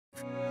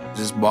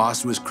His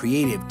boss was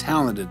creative,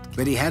 talented,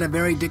 but he had a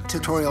very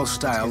dictatorial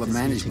style of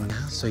management.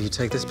 So you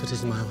take this, put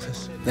it in my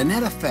office? The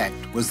net effect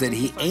was that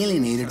he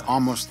alienated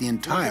almost the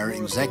entire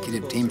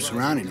executive team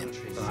surrounding him.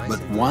 But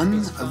one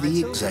of the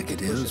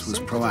executives was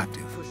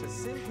proactive.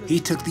 He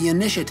took the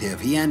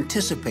initiative, he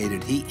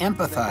anticipated, he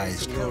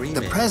empathized.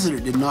 The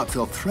president did not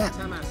feel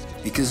threatened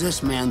because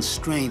this man's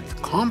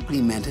strength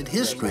complemented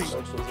his strength.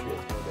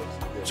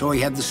 So he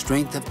had the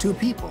strength of two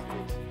people,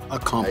 a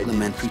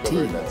complementary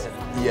team.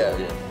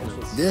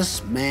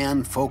 This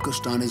man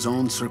focused on his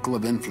own circle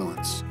of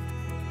influence.